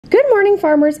Good morning,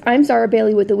 farmers. I'm Zara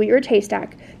Bailey with the Wheat Ridge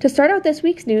Haystack. To start out this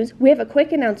week's news, we have a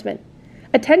quick announcement.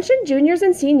 Attention juniors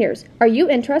and seniors, are you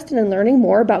interested in learning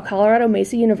more about Colorado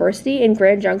Mesa University in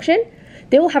Grand Junction?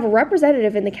 They will have a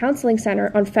representative in the Counseling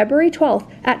Center on February 12th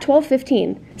at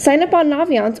 12:15. Sign up on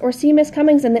Naviance or see Miss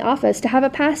Cummings in the office to have a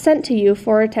pass sent to you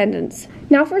for attendance.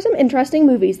 Now for some interesting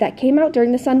movies that came out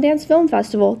during the Sundance Film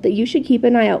Festival that you should keep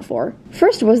an eye out for.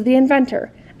 First was The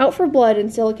Inventor, out for blood in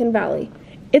Silicon Valley.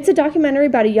 It's a documentary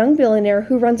about a young billionaire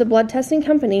who runs a blood testing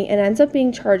company and ends up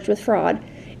being charged with fraud.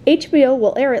 HBO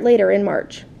will air it later in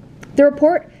March. The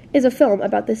Report is a film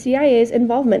about the CIA's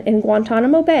involvement in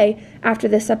Guantanamo Bay after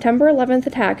the September 11th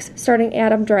attacks, starring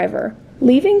Adam Driver.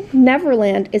 Leaving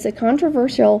Neverland is a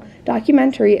controversial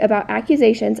documentary about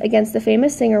accusations against the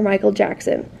famous singer Michael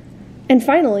Jackson. And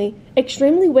finally,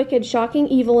 Extremely Wicked, Shocking,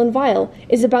 Evil, and Vile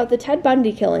is about the Ted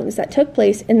Bundy killings that took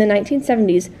place in the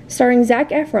 1970s, starring Zac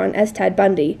Efron as Ted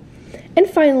Bundy. And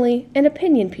finally, an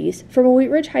opinion piece from a Wheat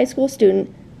Ridge High School student,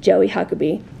 Joey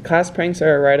Huckabee. Class pranks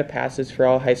are a rite of passage for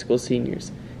all high school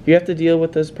seniors. You have to deal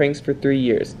with those pranks for 3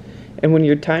 years. And when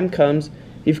your time comes,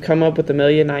 you've come up with a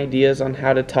million ideas on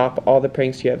how to top all the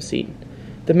pranks you have seen.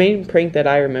 The main prank that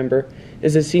I remember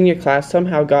is a senior class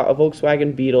somehow got a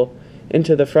Volkswagen Beetle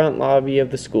into the front lobby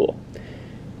of the school.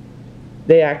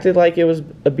 They acted like it was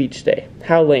a beach day.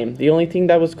 How lame. The only thing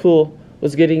that was cool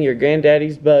was getting your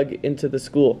granddaddy's bug into the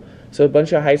school so a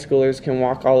bunch of high schoolers can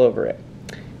walk all over it.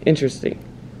 Interesting.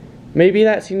 Maybe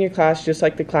that senior class, just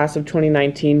like the class of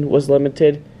 2019, was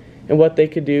limited in what they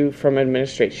could do from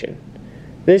administration.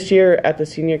 This year, at the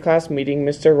senior class meeting,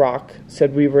 Mr. Rock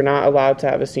said we were not allowed to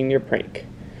have a senior prank,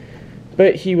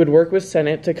 but he would work with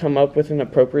Senate to come up with an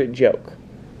appropriate joke.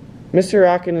 Mr.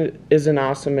 Rock is an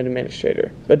awesome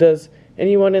administrator, but does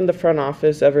anyone in the front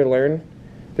office ever learn?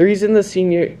 The reason the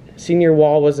senior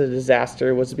wall was a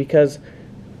disaster was because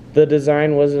the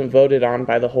design wasn't voted on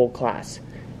by the whole class.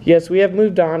 Yes, we have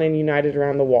moved on and united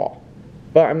around the wall,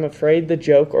 but I'm afraid the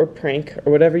joke or prank,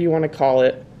 or whatever you want to call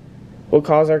it, will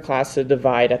cause our class to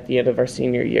divide at the end of our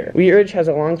senior year. Wheat Ridge has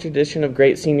a long tradition of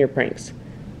great senior pranks,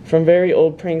 from very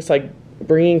old pranks like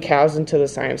bringing cows into the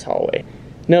science hallway,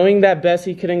 knowing that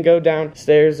Bessie couldn't go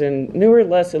downstairs, and newer,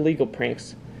 less illegal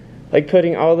pranks, like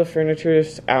putting all the furniture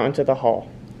out into the hall.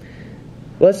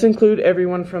 Let's include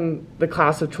everyone from the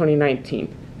class of 2019.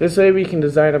 This way we can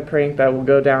design a prank that will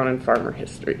go down in farmer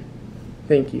history.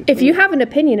 Thank you. If you have an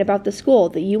opinion about the school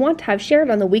that you want to have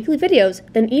shared on the weekly videos,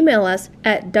 then email us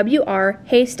at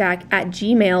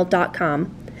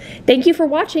wrhaystack@gmail.com. Thank you for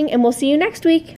watching, and we'll see you next week.